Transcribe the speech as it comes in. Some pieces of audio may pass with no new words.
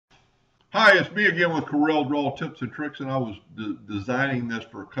Hi, it's me again with Corel Draw Tips and Tricks, and I was designing this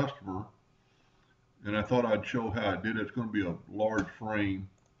for a customer, and I thought I'd show how I did it. It's going to be a large frame.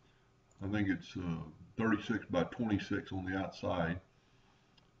 I think it's 36 by 26 on the outside,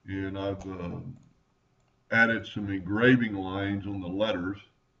 and I've added some engraving lines on the letters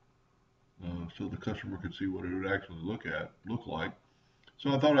so the customer could see what it would actually look like. So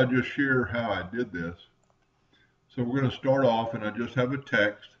I thought I'd just share how I did this. So we're going to start off, and I just have a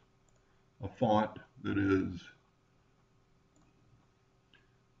text, a font that is,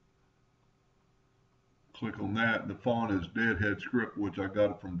 click on that. The font is Deadhead Script, which I got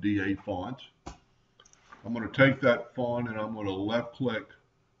it from DA Fonts. I'm going to take that font and I'm going to left click,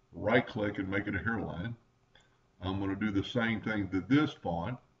 right click, and make it a hairline. I'm going to do the same thing to this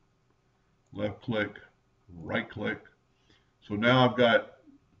font. Left click, right click. So now I've got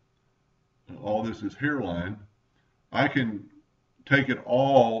all this is hairline. I can take it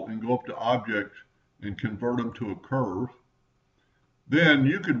all and go up to Object and convert them to a curve. Then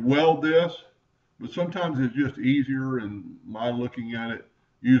you could weld this, but sometimes it's just easier, in my looking at it,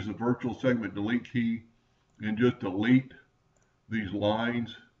 use the virtual segment delete key and just delete these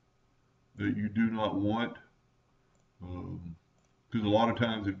lines that you do not want. Because a lot of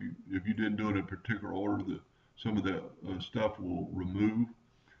times if you didn't do it in a particular order, some of the stuff will remove.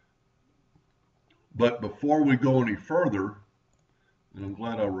 But before we go any further, and I'm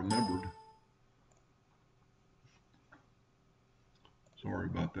glad I remembered, sorry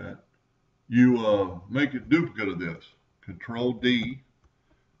about that, you make a duplicate of this, Control D,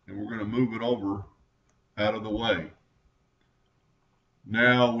 and we're going to move it over out of the way.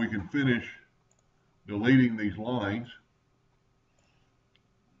 Now we can finish deleting these lines.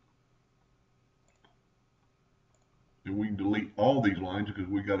 And we can delete all these lines because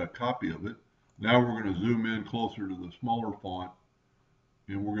we got a copy of it. Now we're going to zoom in closer to the smaller font,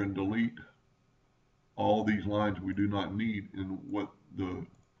 and we're going to delete all these lines we do not need. And what the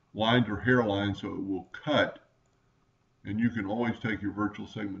lines are hairlines, so it will cut. And you can always take your virtual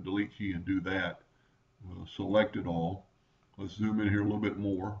segment delete key and do that. Select it all. Let's zoom in here a little bit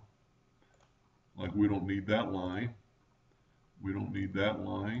more. Like we don't need that line. We don't need that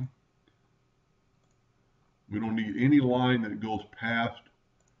line. We don't need any line that goes past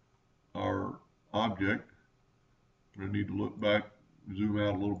our object. I need to look back, zoom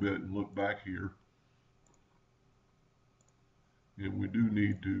out a little bit and look back here. And we do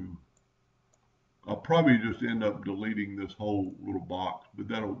need to, I'll probably just end up deleting this whole little box, but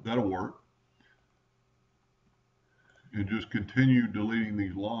that'll work. And just continue deleting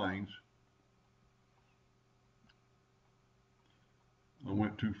these lines. I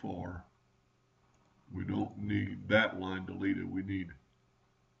went too far. We don't need that line deleted. We need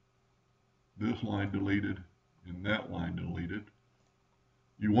this line deleted and that line deleted.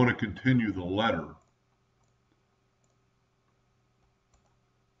 You want to continue the letter.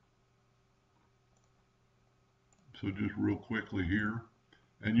 So just real quickly here.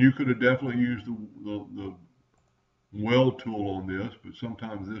 And you could have definitely used the weld tool on this, but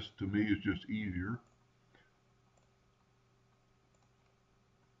sometimes this to me is just easier.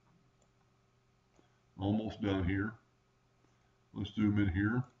 Almost done here. Let's zoom in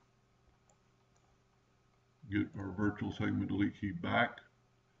here. Get our virtual segment delete key back.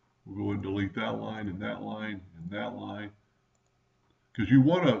 We'll go and delete that line and that line and that line. Because you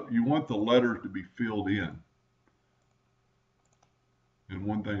want the letters to be filled in. And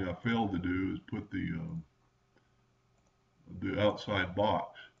one thing I failed to do is put the outside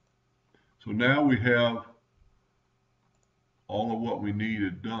box. So now we have all of what we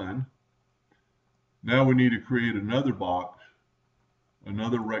needed done. Now we need to create another box,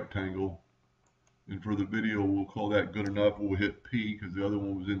 another rectangle, and for the video we'll call that good enough. We'll hit P because the other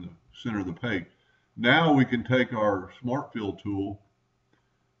one was in the center of the page. Now we can take our Smart Fill tool,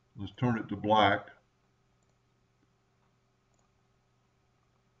 let's turn it to black,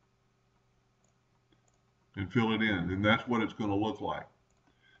 and fill it in, and that's what it's going to look like.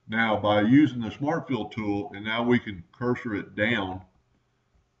 Now by using the Smart Fill tool, and now we can cursor it down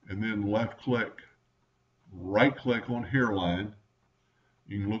and then left click, right click on hairline.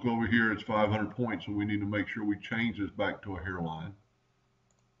 You can look over here, it's 500 points, so we need to make sure we change this back to a hairline.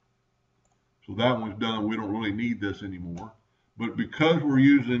 So that one's done. We don't really need this anymore. But because we're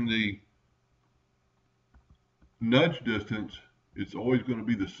using the nudge distance, it's always going to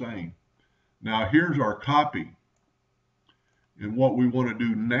be the same. Now here's our copy. And what we want to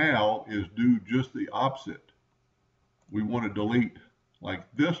do now is do just the opposite. We want to delete like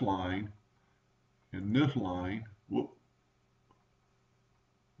this line and this line. Whoop.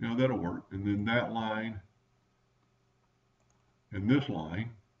 You know, that'll work. And then that line and this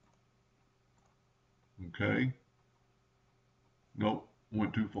line. Okay. Nope,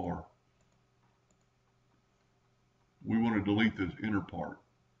 went too far. We want to delete this inner part.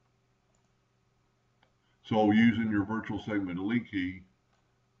 So using your virtual segment delete key,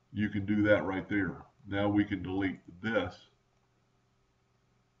 you can do that right there. Now we can delete this.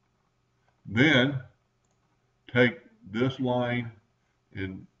 Then take this line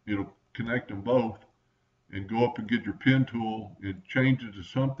and it'll connect them both, and go up and get your pen tool and change it to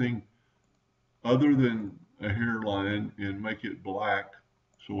something other than a hairline and make it black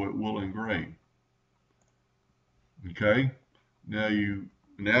so it will engrave. Okay, now you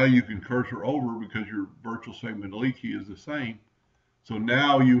can cursor over because your virtual segment delete key is the same. So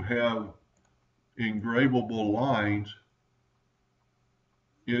now you have engravable lines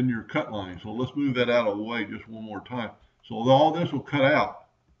in your cut line. So let's move that out of the way just one more time. So all this will cut out,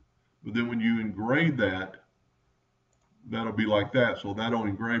 but then when you engrave that, that'll be like that. So that'll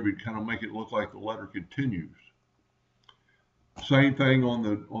engrave it, kind of make it look like the letter continues. Same thing on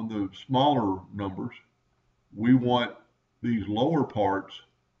the smaller numbers. We want these lower parts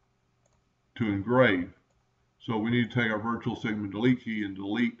to engrave. So we need to take our virtual segment delete key and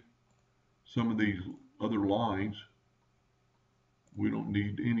delete some of these other lines. We don't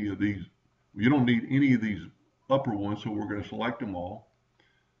need any of these. You don't need any of these upper ones, so we're going to select them all.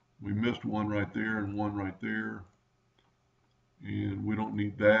 We missed one right there and one right there. And we don't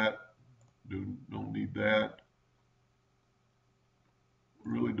need that. Don't need that.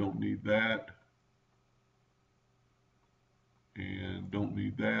 Really don't need that. And don't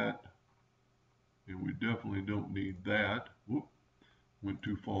need that. And we definitely don't need that. Whoop, went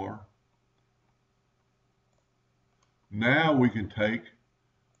too far. Now we can take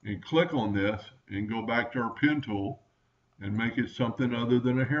and click on this and go back to our pen tool and make it something other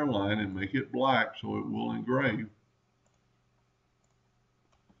than a hairline and make it black so it will engrave.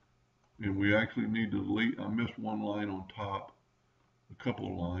 And we actually need to delete, I missed one line on top, a couple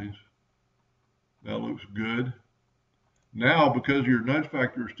of lines. That looks good. Now, because your nudge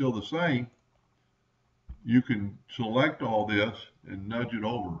factor is still the same, you can select all this and nudge it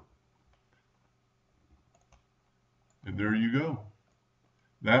over. And there you go.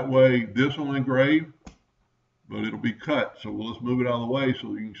 That way, this will engrave, but it'll be cut. So let's move it out of the way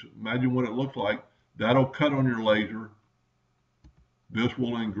so you can imagine what it looks like. That'll cut on your laser. This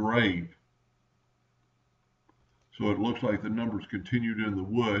will engrave. So it looks like the numbers continued in the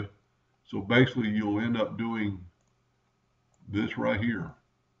wood. So basically, you'll end up doing this right here.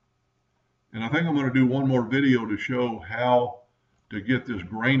 And I think I'm going to do one more video to show how to get this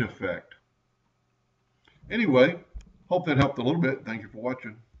grain effect. Anyway, hope that helped a little bit. Thank you for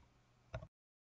watching.